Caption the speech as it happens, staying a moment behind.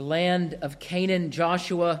The land of Canaan,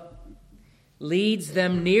 Joshua leads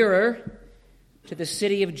them nearer to the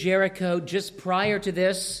city of Jericho. Just prior to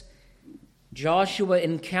this, Joshua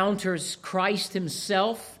encounters Christ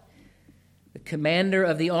himself, the commander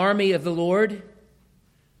of the army of the Lord.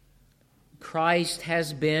 Christ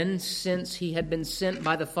has been, since he had been sent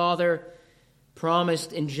by the Father,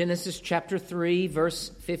 promised in Genesis chapter 3, verse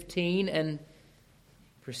 15, and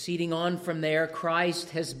proceeding on from there, Christ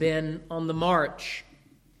has been on the march,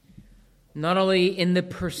 not only in the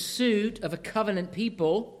pursuit of a covenant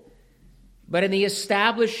people, but in the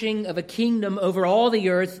establishing of a kingdom over all the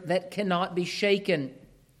earth that cannot be shaken.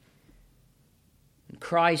 And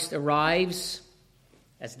Christ arrives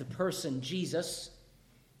as the person, Jesus.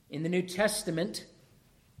 In the New Testament,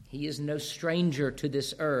 he is no stranger to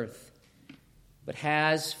this earth, but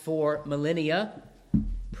has for millennia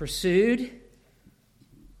pursued,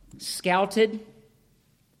 scouted,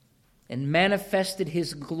 and manifested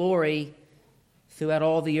his glory throughout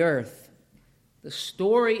all the earth. The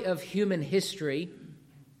story of human history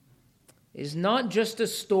is not just a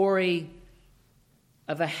story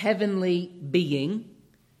of a heavenly being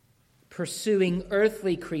pursuing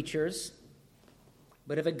earthly creatures,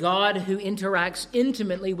 but of a God who interacts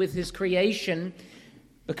intimately with his creation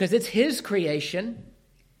because it's his creation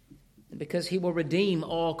and because he will redeem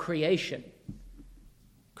all creation.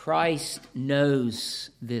 Christ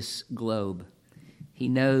knows this globe. He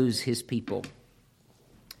knows his people.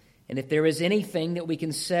 And if there is anything that we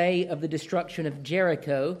can say of the destruction of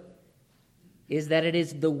Jericho, is that it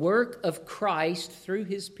is the work of Christ through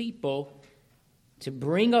his people to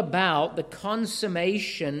bring about the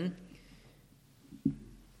consummation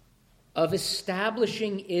of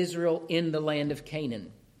establishing Israel in the land of Canaan.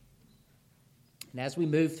 And as we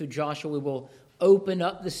move through Joshua, we will open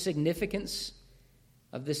up the significance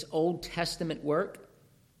of this Old Testament work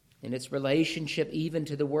and its relationship even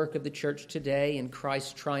to the work of the church today and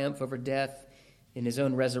Christ's triumph over death in his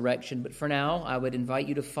own resurrection. But for now, I would invite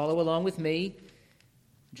you to follow along with me.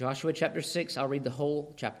 Joshua chapter 6, I'll read the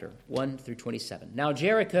whole chapter, 1 through 27. Now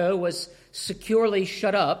Jericho was securely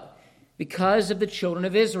shut up because of the children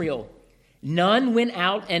of Israel. None went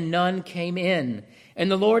out and none came in.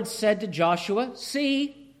 And the Lord said to Joshua,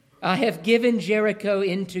 "See, I have given Jericho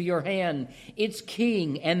into your hand, its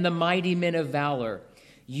king and the mighty men of valor.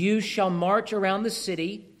 You shall march around the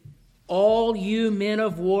city. All you men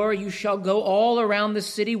of war, you shall go all around the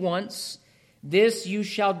city once. This you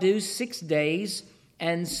shall do 6 days,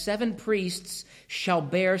 and 7 priests shall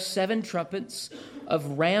bear 7 trumpets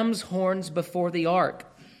of ram's horns before the ark.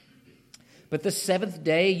 But the 7th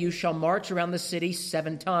day you shall march around the city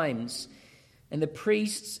 7 times, and the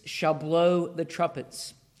priests shall blow the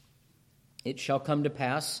trumpets. It shall come to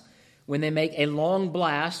pass, when they make a long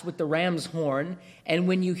blast with the ram's horn, and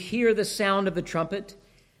when you hear the sound of the trumpet,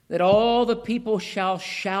 that all the people shall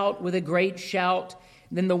shout with a great shout.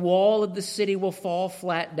 Then the wall of the city will fall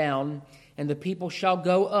flat down, and the people shall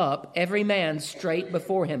go up, every man straight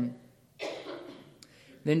before him."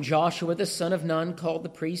 Then Joshua the son of Nun called the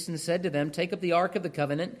priests and said to them, "Take up the ark of the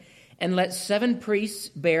covenant, and let 7 priests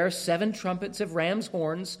bear 7 trumpets of ram's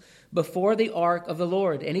horns before the ark of the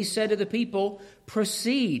Lord." And he said to the people,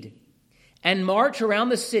 "Proceed and march around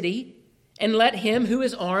the city, and let him who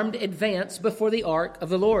is armed advance before the ark of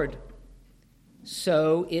the Lord."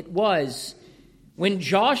 So it was, when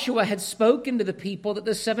Joshua had spoken to the people, that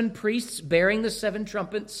the 7 priests bearing the 7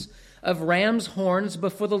 trumpets of ram's horns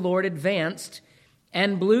before the Lord advanced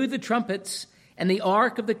and blew the trumpets, and the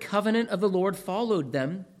ark of the covenant of the Lord followed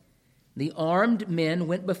them. The armed men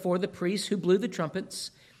went before the priests who blew the trumpets,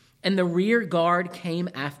 and the rear guard came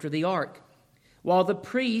after the ark, while the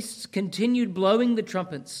priests continued blowing the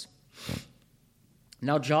trumpets.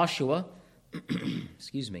 Now Joshua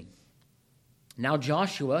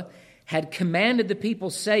had commanded the people,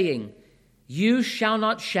 saying, "You shall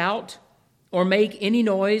not shout or make any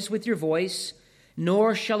noise with your voice,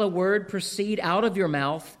 nor shall a word proceed out of your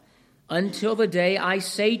mouth until the day I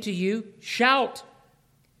say to you, 'Shout!'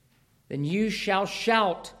 Then you shall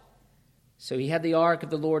shout." So he had the ark of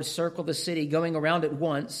the Lord circle the city, going around it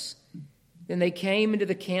once. Then they came into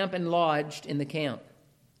the camp and lodged in the camp.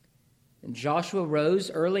 And Joshua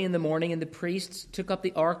rose early in the morning, and the priests took up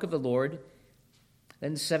the ark of the Lord.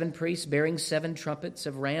 Then 7 priests bearing 7 trumpets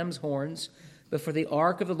of ram's horns before the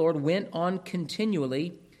ark of the Lord went on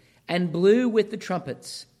continually and blew with the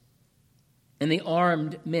trumpets. And the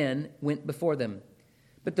armed men went before them.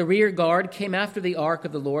 But the rear guard came after the ark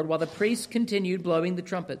of the Lord, while the priests continued blowing the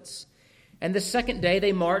trumpets. And the 2nd day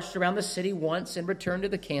they marched around the city once and returned to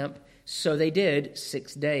the camp. So they did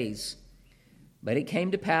 6 days. But it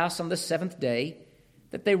came to pass on the 7th day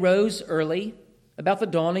that they rose early about the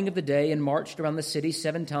dawning of the day and marched around the city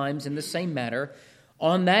 7 times in the same manner.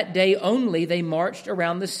 On that day only they marched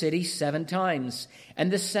around the city 7 times.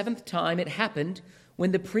 And the 7th time it happened,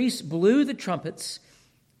 when the priests blew the trumpets,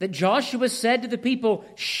 that Joshua said to the people,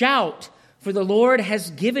 "Shout, for the Lord has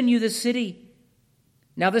given you the city.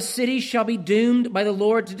 Now the city shall be doomed by the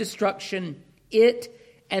Lord to destruction, it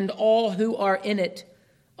and all who are in it.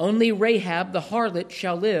 Only Rahab the harlot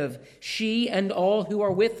shall live, she and all who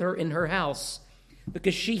are with her in her house,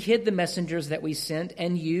 because she hid the messengers that we sent.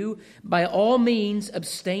 And you, by all means,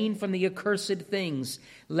 abstain from the accursed things,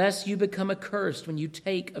 lest you become accursed when you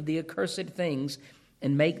take of the accursed things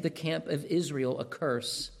and make the camp of Israel a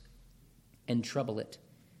curse and trouble it.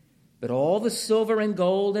 But all the silver and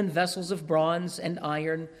gold and vessels of bronze and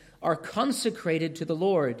iron are consecrated to the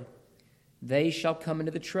Lord. They shall come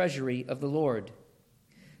into the treasury of the Lord."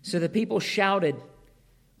 So the people shouted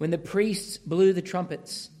when the priests blew the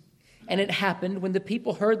trumpets. And it happened, when the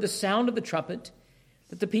people heard the sound of the trumpet,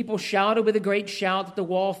 that the people shouted with a great shout, that the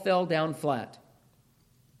wall fell down flat.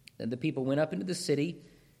 Then the people went up into the city,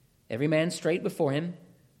 every man straight before him,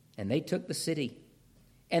 and they took the city.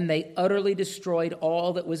 And they utterly destroyed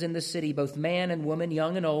all that was in the city, both man and woman,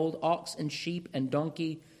 young and old, ox and sheep and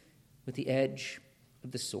donkey, with the edge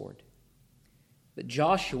of the sword. But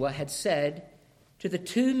Joshua had said to the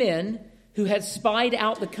 2 men who had spied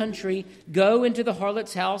out the country, "Go into the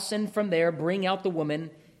harlot's house, and from there bring out the woman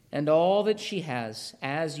and all that she has,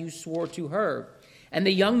 as you swore to her." And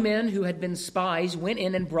the young men who had been spies went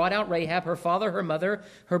in and brought out Rahab, her father, her mother,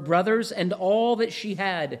 her brothers, and all that she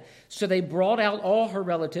had. So they brought out all her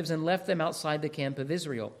relatives and left them outside the camp of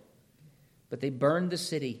Israel. But they burned the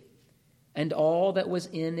city and all that was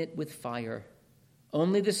in it with fire.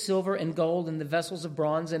 Only the silver and gold and the vessels of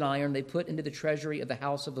bronze and iron they put into the treasury of the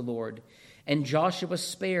house of the Lord. And Joshua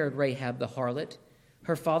spared Rahab the harlot,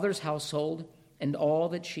 her father's household, and all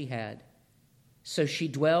that she had. So she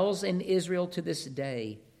dwells in Israel to this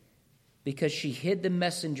day, because she hid the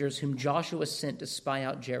messengers whom Joshua sent to spy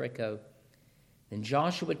out Jericho. Then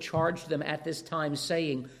Joshua charged them at this time,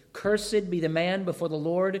 saying, "Cursed be the man before the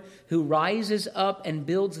Lord who rises up and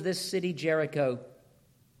builds this city Jericho.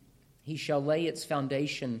 He shall lay its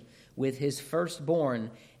foundation with his firstborn,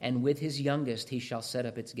 and with his youngest he shall set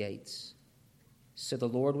up its gates." So the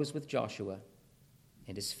Lord was with Joshua,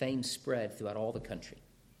 and his fame spread throughout all the country.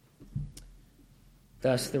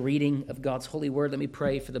 Thus, the reading of God's holy word. Let me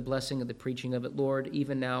pray for the blessing of the preaching of it. Lord,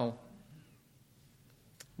 even now,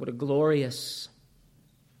 what a glorious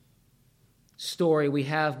story we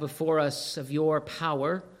have before us of your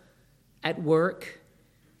power at work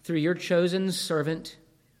through your chosen servant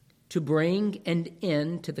to bring an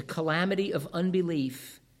end to the calamity of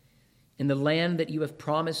unbelief in the land that you have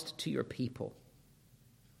promised to your people.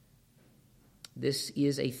 This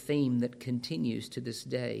is a theme that continues to this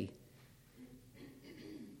day.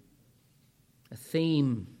 A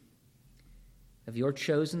theme of your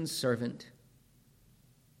chosen servant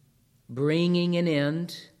bringing an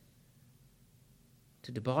end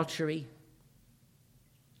to debauchery,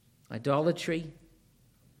 idolatry,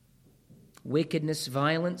 wickedness,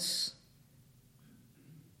 violence,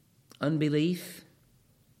 unbelief,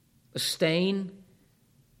 a stain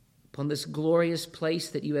upon this glorious place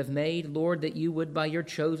that you have made. Lord, that you would, by your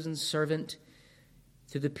chosen servant,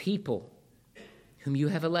 through the people whom you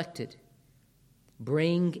have elected,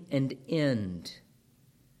 bring an end.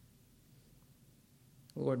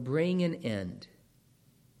 Lord, bring an end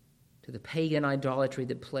to the pagan idolatry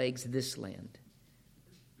that plagues this land.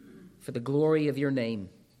 For the glory of your name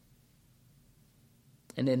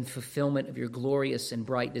and in fulfillment of your glorious and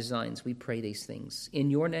bright designs, we pray these things.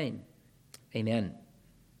 In your name, amen.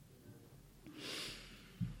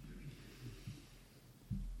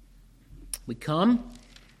 We come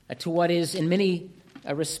to what is, in many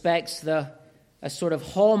respects, a sort of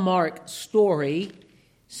hallmark story,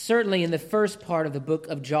 certainly in the first part of the book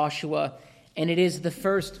of Joshua, and it is the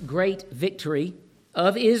first great victory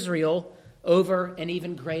of Israel over an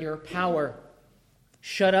even greater power.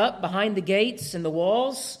 Shut up behind the gates and the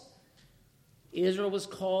walls, Israel was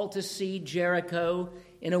called to see Jericho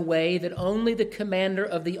in a way that only the commander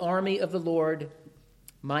of the army of the Lord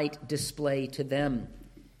might display to them.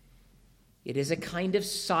 It is a kind of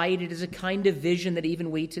sight, it is a kind of vision that even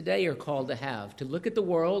we today are called to have, to look at the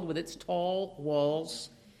world with its tall walls,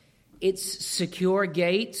 its secure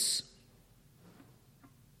gates,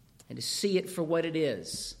 and to see it for what it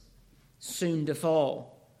is, soon to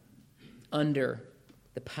fall under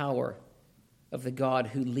the power of the God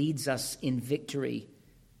who leads us in victory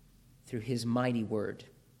through his mighty word.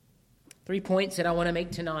 3 points that I want to make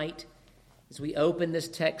tonight as we open this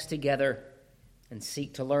text together and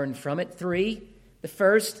seek to learn from it. 3, The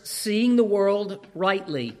first, seeing the world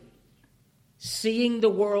rightly. Seeing the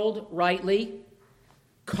world rightly,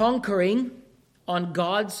 conquering on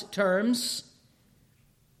God's terms,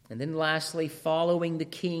 and then lastly, following the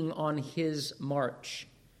king on his march.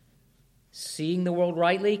 Seeing the world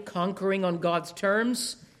rightly, conquering on God's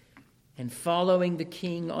terms, and following the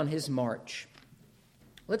king on his march.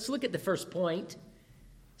 Let's look at the first point,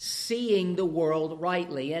 seeing the world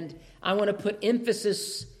rightly. And I want to put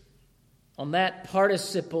emphasis on that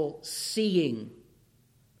participle, seeing.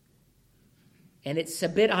 And it's a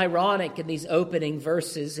bit ironic in these opening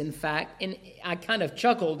verses, in fact, and I kind of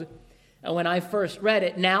chuckled when I first read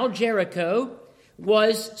it. Now Jericho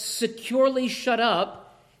was securely shut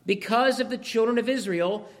up because of the children of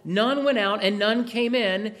Israel. None went out and none came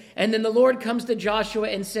in. And then the Lord comes to Joshua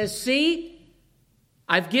and says, see,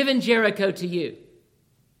 I've given Jericho to you.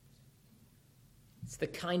 It's the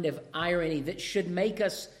kind of irony that should make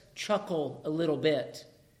us chuckle a little bit.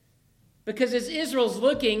 Because as Israel's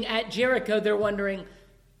looking at Jericho, they're wondering,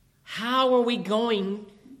 how are we going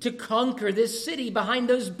to conquer this city behind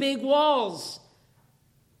those big walls?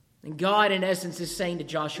 And God, in essence, is saying to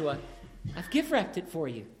Joshua, I've gift wrapped it for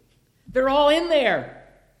you. They're all in there.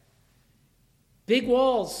 Big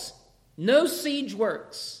walls, no siege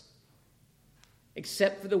works,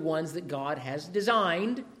 except for the ones that God has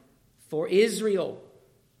designed for Israel.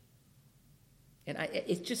 And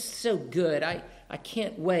it's just so good. I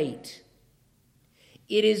can't wait.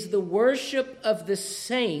 It is the worship of the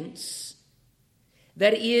saints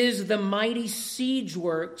that is the mighty siege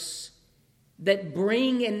works that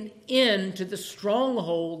bring an end to the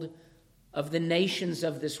stronghold of the nations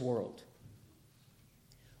of this world.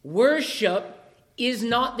 Worship is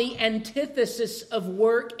not the antithesis of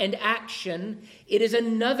work and action. It is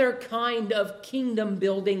another kind of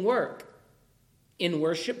kingdom-building work. In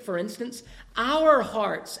worship, for instance, our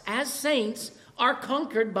hearts as saints are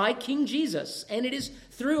conquered by King Jesus. And it is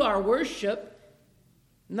through our worship,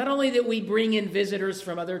 not only that we bring in visitors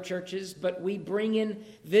from other churches, but we bring in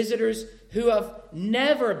visitors who have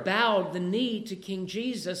never bowed the knee to King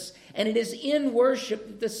Jesus. And it is in worship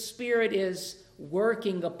that the Spirit is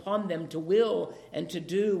working upon them to will and to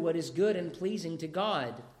do what is good and pleasing to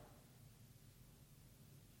God.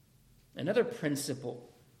 Another principle: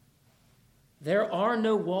 there are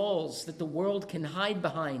no walls that the world can hide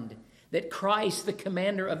behind, that Christ, the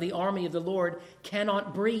commander of the army of the Lord,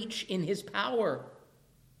 cannot breach in his power.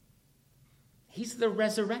 He's the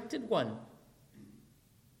resurrected one.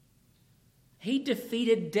 He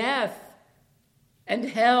defeated death and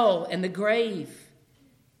hell and the grave.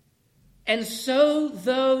 And so,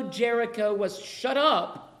 though Jericho was shut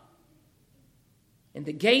up and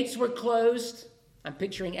the gates were closed, I'm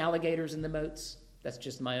picturing alligators in the moats. That's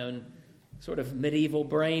just my own sort of medieval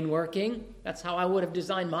brain working. That's how I would have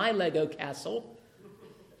designed my Lego castle.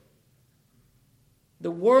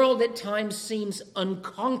 The world at times seems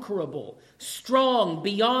unconquerable, strong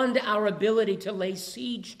beyond our ability to lay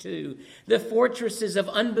siege to. The fortresses of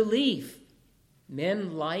unbelief,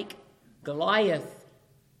 men like Goliath,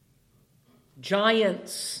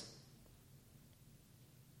 giants.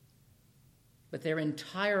 But their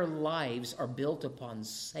entire lives are built upon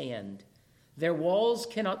sand. Their walls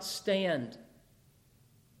cannot stand.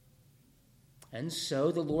 And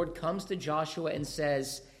so the Lord comes to Joshua and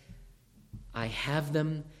says, I have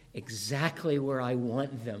them exactly where I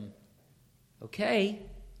want them. Okay.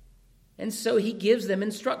 And so he gives them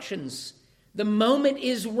instructions. The moment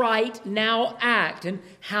is right, now act. And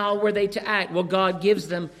how were they to act? Well, God gives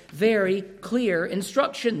them very clear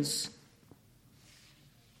instructions.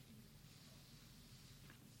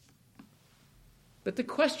 But the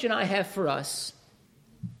question I have for us,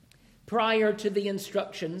 prior to the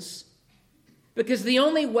instructions, because the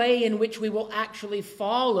only way in which we will actually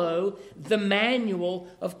follow the manual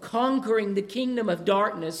of conquering the kingdom of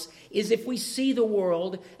darkness is if we see the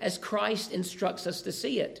world as Christ instructs us to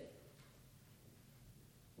see it.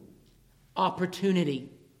 Opportunity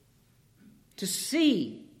to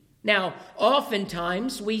see. Now,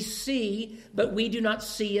 oftentimes we see, but we do not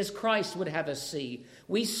see as Christ would have us see.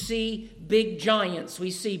 We see big giants,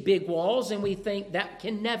 we see big walls, and we think that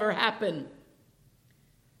can never happen.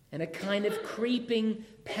 And a kind of creeping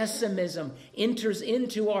pessimism enters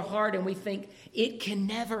into our heart, and we think it can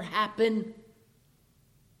never happen.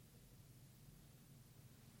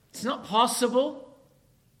 It's not possible.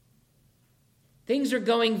 Things are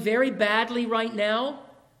going very badly right now.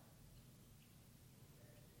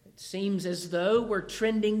 It seems as though we're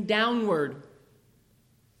trending downward.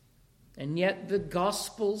 And yet the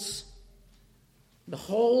Gospels, the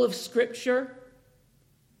whole of Scripture,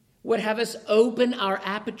 would have us open our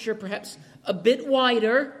aperture perhaps a bit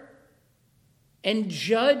wider and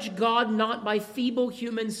judge God not by feeble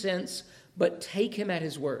human sense, but take him at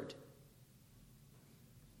his word.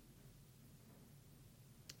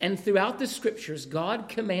 And throughout the scriptures, God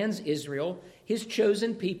commands Israel, his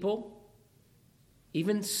chosen people,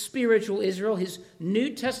 even spiritual Israel, his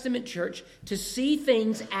New Testament church, to see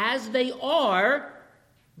things as they are,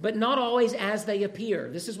 but not always as they appear.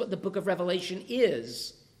 This is what the book of Revelation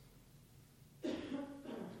is.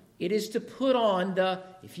 It is to put on the,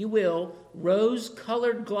 if you will,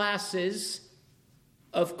 rose-colored glasses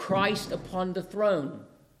of Christ upon the throne.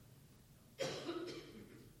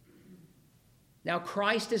 Now,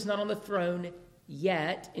 Christ is not on the throne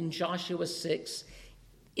yet in Joshua 6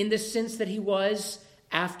 in the sense that he was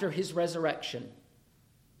after his resurrection.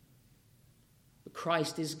 But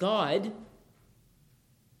Christ is God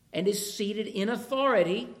and is seated in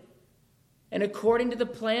authority, and according to the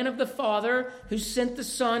plan of the Father who sent the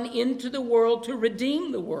Son into the world to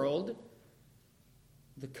redeem the world,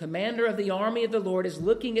 the commander of the army of the Lord is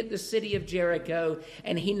looking at the city of Jericho,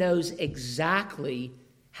 and he knows exactly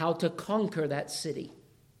how to conquer that city.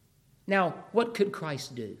 Now, what could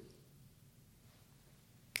Christ do?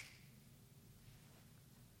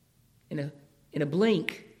 In a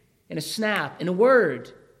blink, in a snap, in a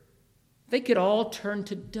word, they could all turn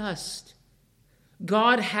to dust.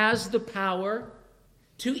 God has the power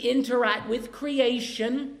to interact with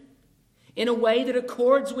creation in a way that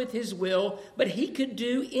accords with his will, but he could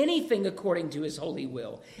do anything according to his holy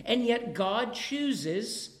will. And yet God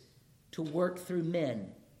chooses to work through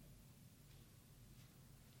men.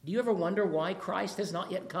 Do you ever wonder why Christ has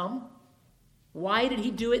not yet come? Why did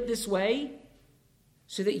he do it this way?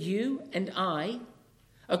 So that you and I,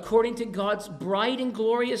 according to God's bright and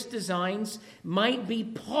glorious designs, might be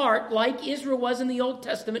part, like Israel was in the Old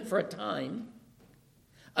Testament for a time,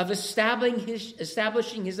 of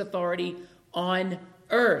establishing his authority on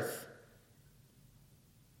earth.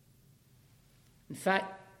 In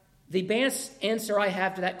fact, the best answer I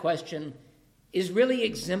have to that question is really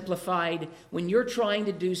exemplified when you're trying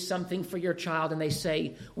to do something for your child and they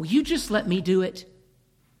say, "Will you just let me do it?"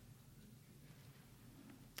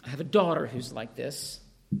 I have a daughter who's like this.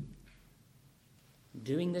 I'm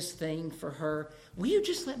doing this thing for her. "Will you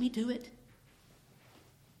just let me do it?"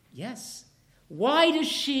 Yes. Why does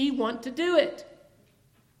she want to do it?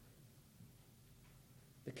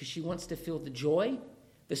 Because she wants to feel the joy,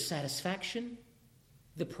 the satisfaction,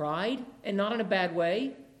 the pride, and not in a bad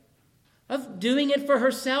way, of doing it for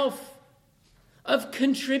herself, of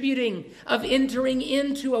contributing, of entering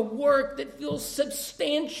into a work that feels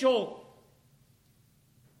substantial.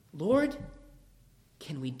 Lord,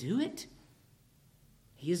 can we do it?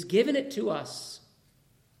 He has given it to us.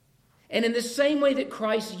 And in the same way that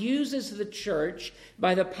Christ uses the church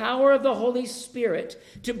by the power of the Holy Spirit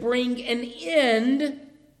to bring an end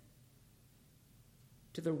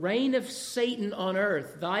to the reign of Satan on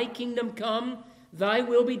earth, "Thy kingdom come, thy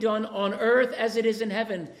will be done on earth as it is in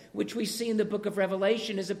heaven," which we see in the book of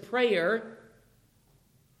Revelation is a prayer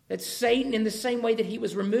that Satan, in the same way that he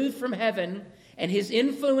was removed from heaven and his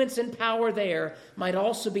influence and power there, might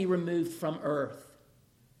also be removed from earth.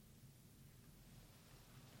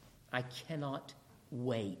 I cannot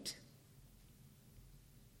wait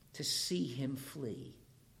to see him flee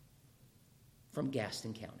from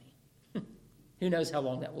Gaston County. Who knows how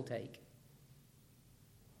long that will take?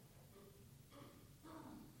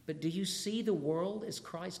 But do you see the world as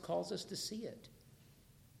Christ calls us to see it?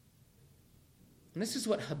 And this is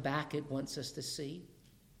what Habakkuk wants us to see.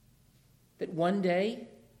 That one day,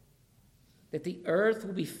 that the earth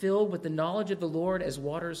will be filled with the knowledge of the Lord as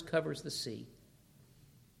waters covers the sea.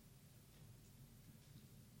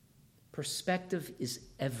 Perspective is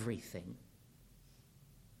everything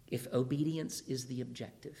if obedience is the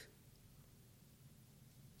objective.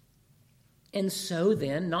 And so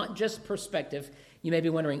then, not just perspective, you may be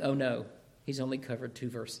wondering, oh no, he's only covered 2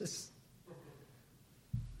 verses.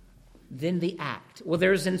 Then the act. Well,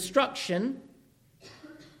 there's instruction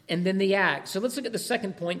and then the act. So let's look at the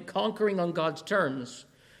second point, conquering on God's terms.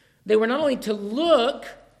 They were not only to look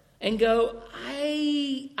and go,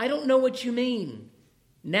 I don't know what you mean.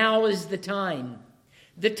 Now is the time.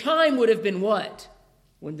 The time would have been what?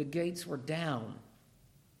 When the gates were down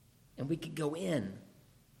and we could go in.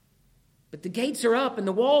 But the gates are up and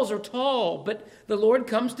the walls are tall. But the Lord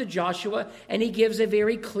comes to Joshua and he gives a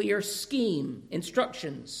very clear scheme,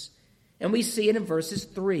 instructions. And we see it in verses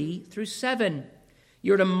 3 through 7.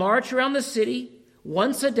 You're to march around the city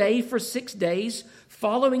once a day for 6 days,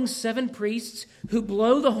 following 7 priests who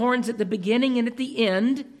blow the horns at the beginning and at the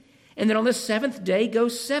end. And then on the 7th day, go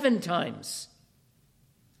 7 times.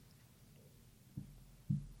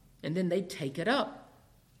 And then they take it up.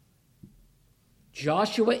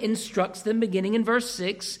 Joshua instructs them, beginning in verse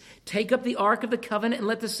 6, take up the ark of the covenant and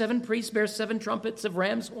let the 7 priests bear 7 trumpets of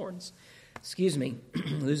ram's horns.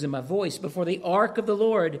 Losing my voice, before the ark of the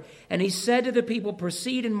Lord. And he said to the people,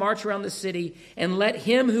 proceed and march around the city, and let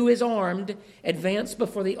him who is armed advance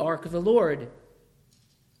before the ark of the Lord.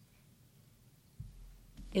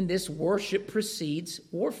 In this, worship precedes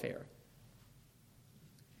warfare.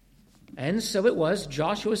 And so it was,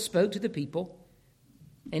 Joshua spoke to the people,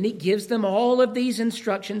 and he gives them all of these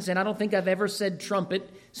instructions, and I don't think I've ever said trumpet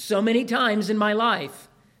so many times in my life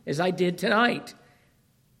as I did tonight.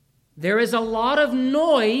 There is a lot of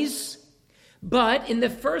noise, but in the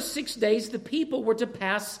first 6 days, the people were to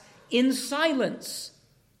pass in silence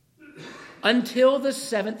until the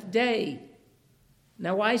 7th day.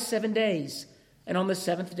 Now, why 7 days? And on the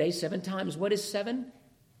 7th day, 7 times. What is 7?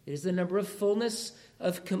 It is the number of fullness,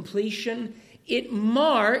 of completion. It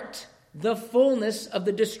marked the fullness of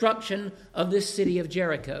the destruction of the city of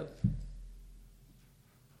Jericho.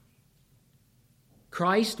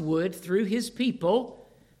 Christ would, through his people,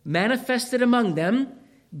 manifested among them,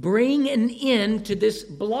 bring an end to this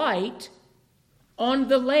blight on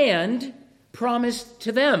the land promised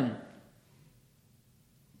to them.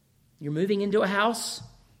 You're moving into a house,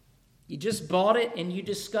 you just bought it, and you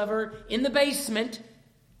discover in the basement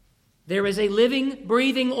there is a living,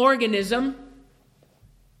 breathing organism,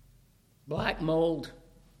 black mold.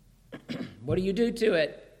 What do you do to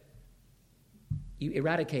it? You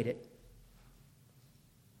eradicate it.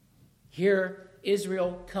 Here,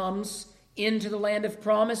 Israel comes into the land of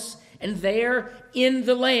promise, and there in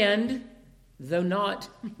the land, though not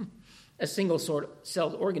a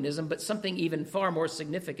single-celled organism, but something even far more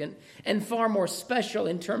significant and far more special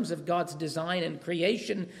in terms of God's design and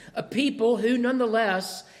creation, a people who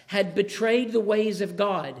nonetheless had betrayed the ways of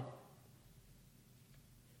God.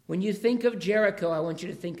 When you think of Jericho, I want you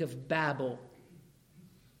to think of Babel,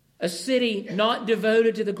 a city not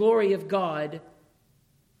devoted to the glory of God,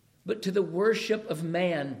 but to the worship of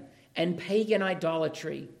man and pagan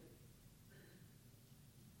idolatry.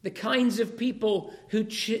 The kinds of people who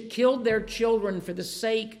killed their children for the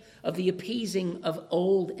sake of the appeasing of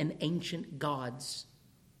old and ancient gods.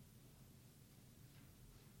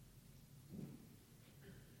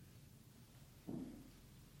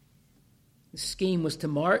 The scheme was to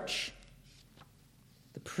march.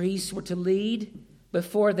 The priests were to lead.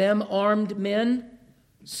 Before them, armed men,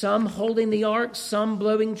 some holding the ark, some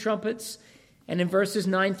blowing trumpets. And in verses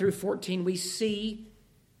 9 through 14, we see,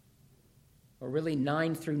 or really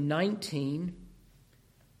 9 through 19,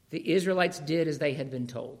 the Israelites did as they had been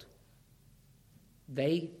told.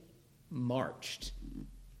 They marched.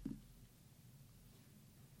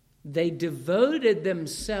 They devoted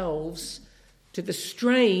themselves to the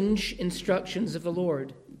strange instructions of the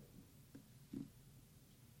Lord.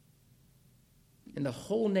 And the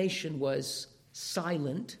whole nation was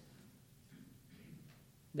silent.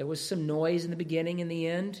 There was some noise in the beginning and the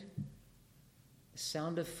end, the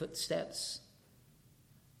sound of footsteps.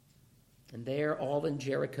 And there, all in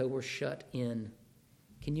Jericho were shut in.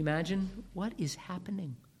 Can you imagine? What is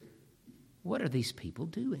happening? What are these people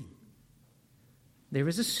doing? There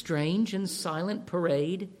is a strange and silent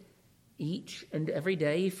parade each and every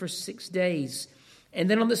day for 6 days. And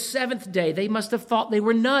then on the 7th day, they must have thought they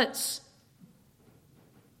were nuts.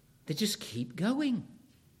 They just keep going.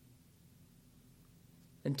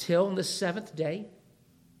 Until on the 7th day,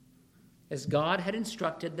 as God had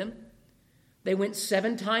instructed them, they went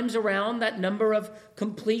 7 times around, that number of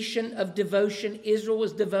completion of devotion Israel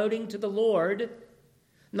was devoting to the Lord.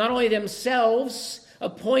 Not only themselves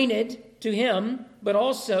appointed to him, but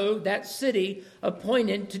also that city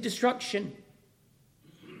appointed to destruction.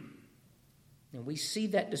 And we see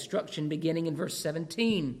that destruction beginning in verse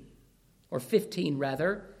 17, or 15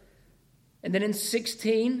 rather. And then in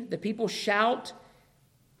 16, the people shout,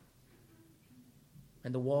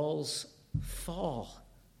 and the walls fall.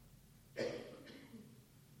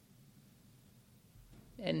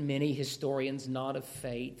 And many historians not of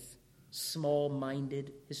faith,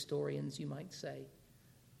 small-minded historians, you might say,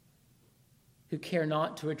 who care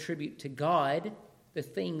not to attribute to God the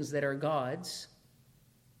things that are God's,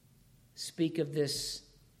 speak of this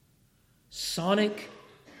sonic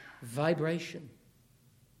vibration.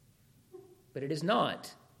 But it is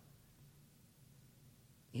not.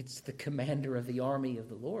 It's the commander of the army of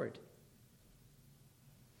the Lord.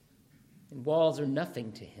 And walls are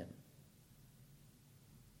nothing to him.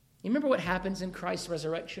 You remember what happens in Christ's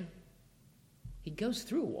resurrection? He goes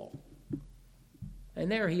through a wall.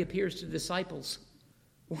 And there he appears to the disciples.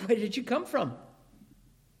 Where did you come from?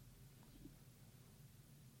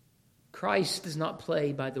 Christ does not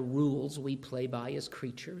play by the rules we play by as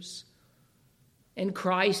creatures. And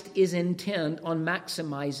Christ is intent on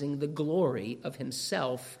maximizing the glory of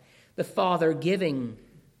himself, the Father giving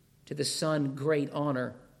to the Son great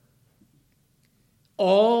honor.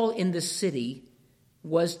 All in the city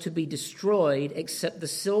was to be destroyed except the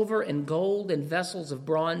silver and gold and vessels of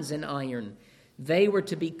bronze and iron. They were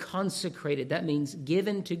to be consecrated. That means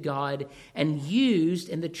given to God and used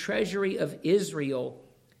in the treasury of Israel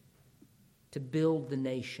to build the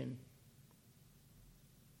nation.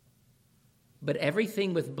 But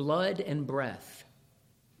everything with blood and breath,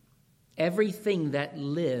 everything that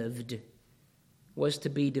lived, was to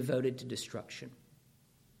be devoted to destruction.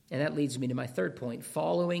 And that leads me to my third point,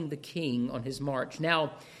 following the king on his march.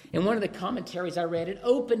 Now, in one of the commentaries I read, it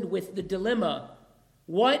opened with the dilemma.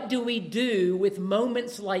 What do we do with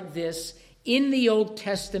moments like this in the Old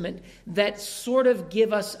Testament that sort of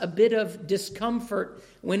give us a bit of discomfort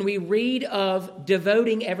when we read of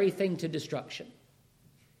devoting everything to destruction?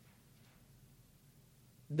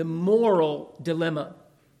 The moral dilemma.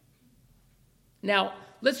 Now,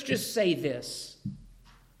 let's just say this.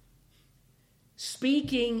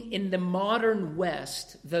 Speaking in the modern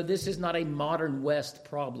West, though this is not a modern West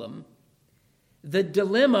problem, the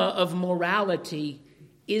dilemma of morality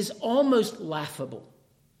is almost laughable.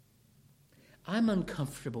 I'm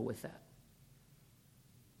uncomfortable with that.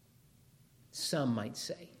 Some might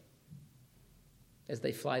say, as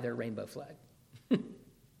they fly their rainbow flag.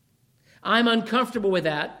 I'm uncomfortable with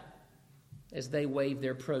that, as they wave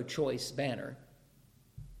their pro-choice banner.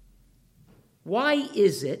 Why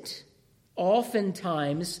is it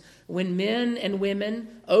oftentimes when men and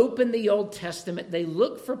women open the Old Testament, they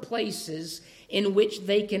look for places in which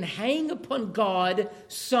they can hang upon God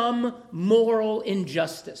some moral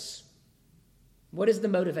injustice? What is the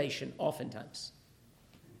motivation oftentimes?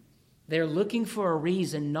 They're looking for a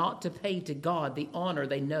reason not to pay to God the honor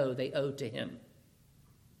they know they owe to him.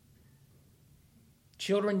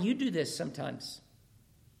 Children, you do this sometimes.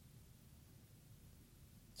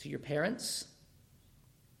 To your parents,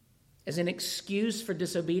 as an excuse for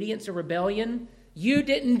disobedience or rebellion, you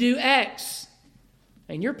didn't do X.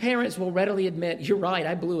 And your parents will readily admit, you're right,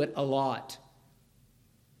 I blew it a lot.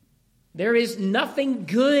 There is nothing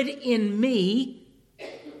good in me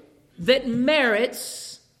that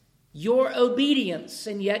merits your obedience.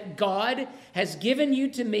 And yet God has given you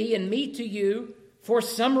to me and me to you for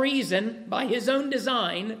some reason, by his own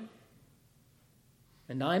design.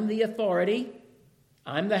 And I'm the authority.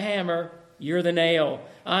 I'm the hammer. You're the nail.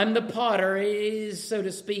 I'm the potter, so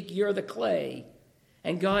to speak. You're the clay.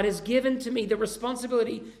 And God has given to me the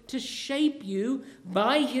responsibility to shape you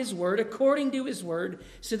by his word, according to his word,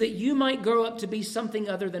 so that you might grow up to be something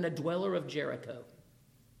other than a dweller of Jericho.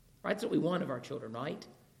 Right? That's what we want of our children, right?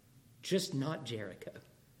 Just not Jericho.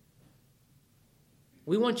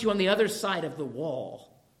 We want you on the other side of the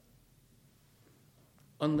wall,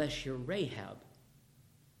 unless you're Rahab.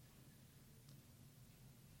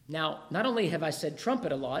 Now, not only have I said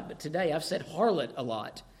trumpet a lot, but today I've said harlot a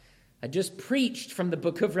lot. I just preached from the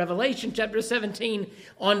book of Revelation, chapter 17,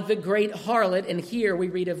 on the great harlot, and here we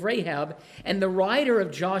read of Rahab. And the writer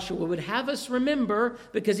of Joshua would have us remember,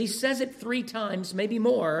 because he says it 3 times, maybe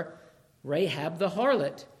more, Rahab the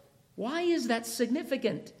harlot. Why is that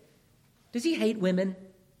significant? Does he hate women?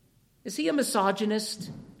 Is he a misogynist?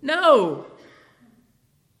 No.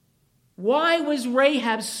 Why was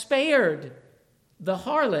Rahab spared? The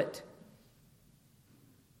harlot,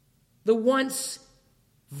 the once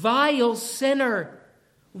vile sinner,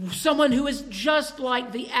 someone who is just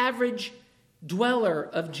like the average dweller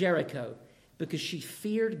of Jericho, because she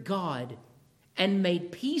feared God and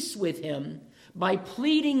made peace with him by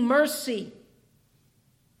pleading mercy.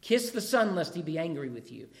 Kiss the Son lest he be angry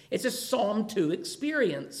with you. It's a Psalm 2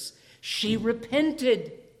 experience. She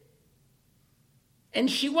repented. And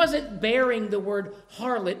she wasn't bearing the word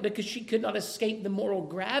harlot because she could not escape the moral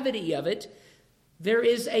gravity of it. There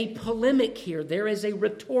is a polemic here. There is a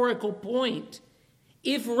rhetorical point.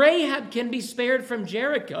 If Rahab can be spared from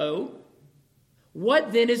Jericho,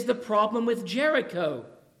 what then is the problem with Jericho?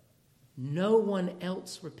 No one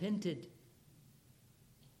else repented.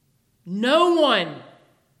 No one.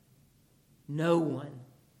 No one.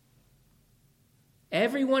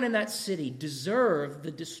 Everyone in that city deserved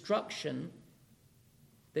the destruction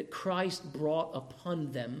that Christ brought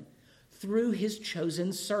upon them through his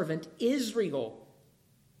chosen servant Israel,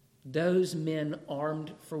 those men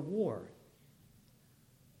armed for war.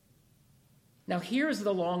 Now here's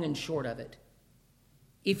the long and short of it.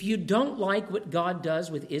 If you don't like what God does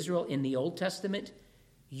with Israel in the Old Testament,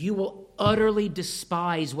 you will utterly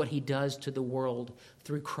despise what he does to the world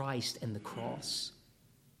through Christ and the cross.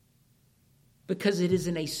 Because it is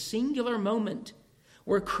in a singular moment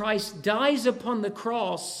where Christ dies upon the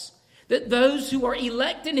cross, that those who are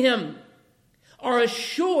elect in him are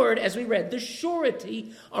assured, as we read, the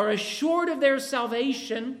surety, are assured of their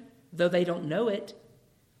salvation, though they don't know it.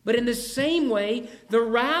 But in the same way, the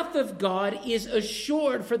wrath of God is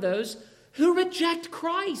assured for those who reject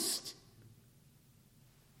Christ.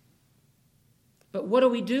 But what do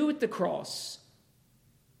we do with the cross?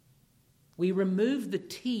 We remove the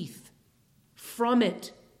teeth from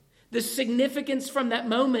it, the significance from that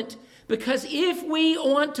moment, because if we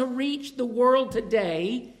want to reach the world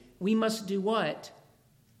today, we must do what?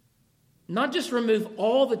 Not just remove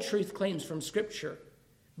all the truth claims from Scripture,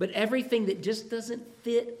 but everything that just doesn't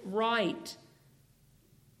fit right.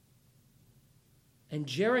 And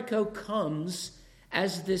Jericho comes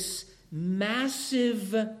as this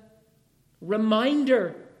massive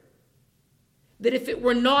reminder that if it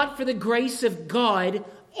were not for the grace of God,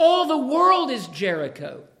 all the world is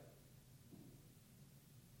Jericho.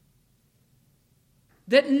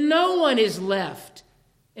 That no one is left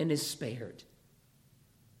and is spared.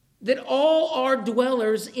 That all are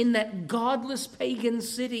dwellers in that godless pagan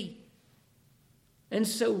city. And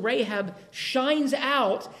so Rahab shines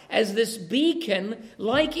out as this beacon,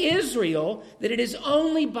 like Israel, that it is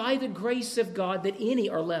only by the grace of God that any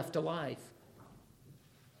are left alive.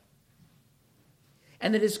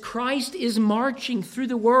 And that as Christ is marching through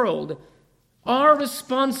the world, our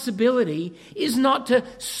responsibility is not to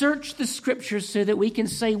search the Scriptures so that we can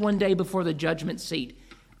say one day before the judgment seat,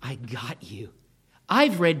 I got you.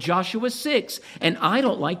 I've read Joshua 6, and I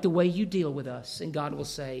don't like the way you deal with us. And God will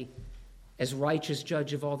say, as righteous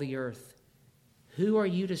judge of all the earth, who are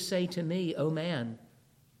you to say to me, O man?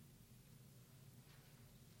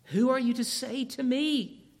 Who are you to say to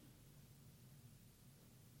me?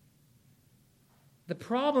 The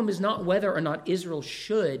problem is not whether or not Israel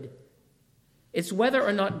should. It's whether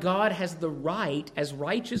or not God has the right, as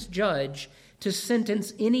righteous judge, to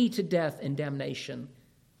sentence any to death and damnation.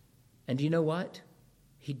 And you know what?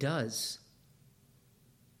 He does.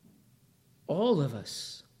 All of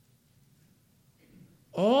us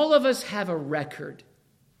have a record.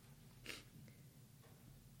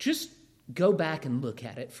 Just go back and look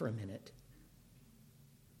at it for a minute.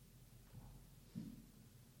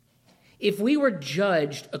 If we were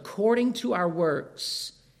judged according to our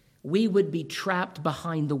works, we would be trapped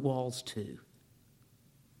behind the walls too.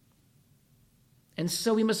 And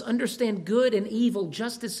so we must understand good and evil,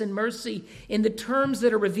 justice and mercy in the terms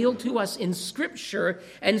that are revealed to us in Scripture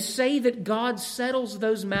and say that God settles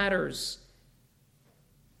those matters.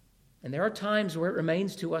 And there are times where it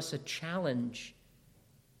remains to us a challenge.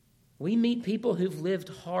 We meet people who've lived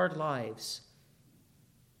hard lives.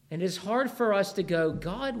 And it's hard for us to go,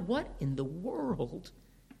 God, what in the world?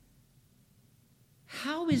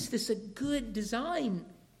 How is this a good design?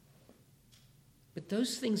 But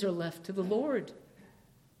those things are left to the Lord.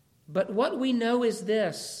 But what we know is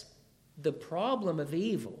this: the problem of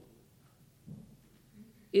evil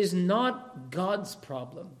is not God's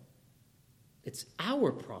problem. It's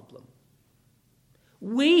our problem.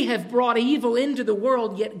 We have brought evil into the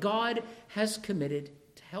world, yet God has committed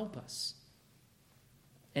to help us.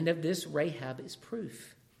 And of this, Rahab is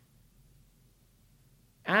proof.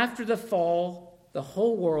 After the fall, the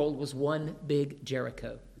whole world was one big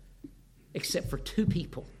Jericho, except for two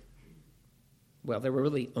people. Well, there were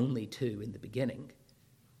really only two in the beginning.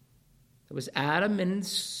 There was Adam and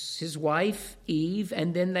his wife, Eve,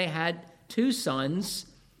 and then they had two sons.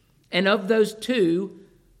 And of those two,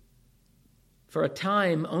 for a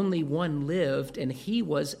time, only one lived, and he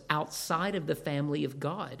was outside of the family of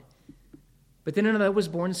God. But then another was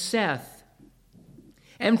born, Seth.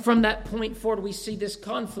 And from that point forward, we see this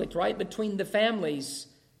conflict, right, between the families.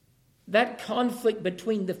 That conflict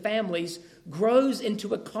between the families grows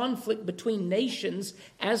into a conflict between nations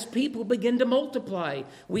as people begin to multiply.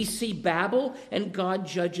 We see Babel, and God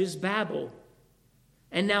judges Babel.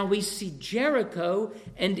 And now we see Jericho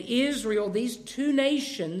and Israel, these two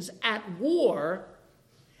nations at war,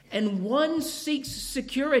 and one seeks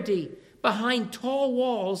security behind tall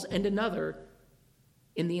walls and another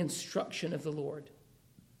in the instruction of the Lord.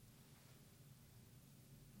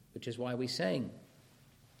 Which is why we sang,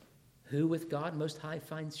 who with God Most High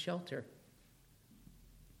finds shelter.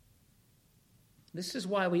 This is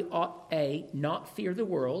why we ought, A, not fear the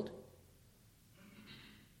world,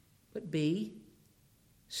 but B,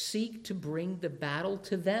 seek to bring the battle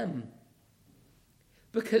to them.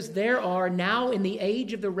 Because there are now in the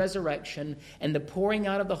age of the resurrection and the pouring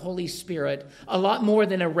out of the Holy Spirit a lot more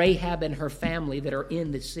than a Rahab and her family that are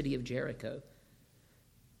in the city of Jericho.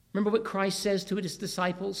 Remember what Christ says to his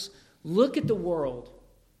disciples? Look at the world.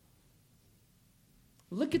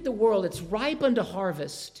 Look at the world. It's ripe unto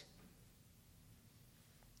harvest.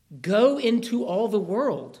 Go into all the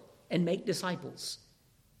world and make disciples.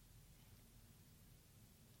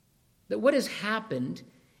 That what has happened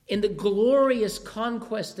in the glorious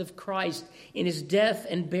conquest of Christ in his death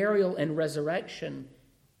and burial and resurrection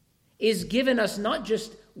is given us not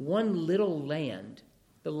just one little land,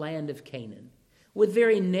 the land of Canaan, with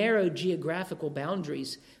very narrow geographical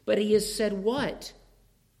boundaries, but he has said what?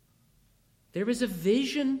 There is a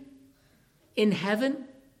vision in heaven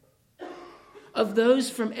of those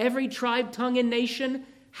from every tribe, tongue, and nation.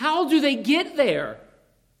 How do they get there?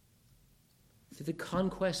 Through the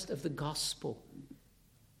conquest of the gospel,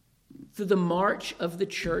 through the march of the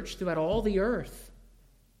church throughout all the earth.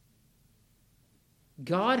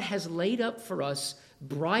 God has laid up for us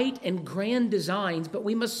bright and grand designs, but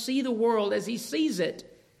we must see the world as he sees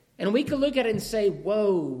it. And we can look at it and say,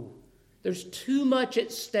 whoa, there's too much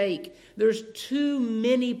at stake. There's too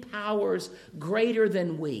many powers greater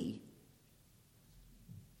than we.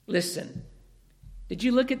 Listen, did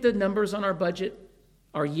you look at the numbers on our budget,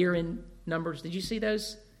 our year-end numbers? Did you see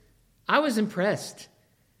those? I was impressed.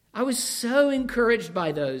 I was so encouraged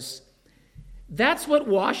by those. That's what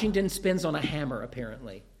Washington spends on a hammer,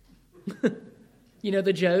 apparently. You know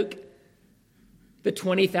the joke? The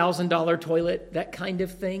 $20,000 toilet, that kind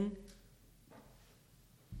of thing.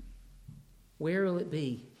 Where will it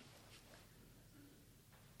be?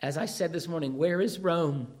 As I said this morning, where is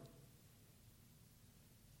Rome?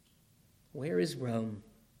 Where is Rome?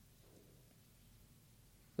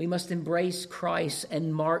 We must embrace Christ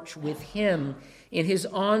and march with him in his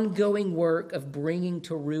ongoing work of bringing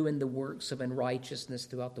to ruin the works of unrighteousness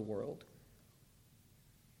throughout the world.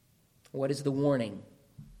 What is the warning?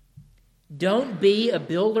 Don't be a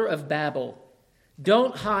builder of Babel.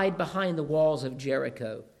 Don't hide behind the walls of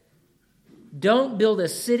Jericho. Don't build a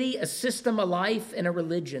city, a system, a life, and a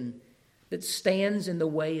religion that stands in the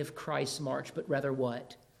way of Christ's march, but rather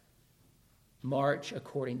what? March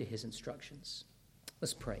according to his instructions.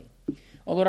 Let's pray.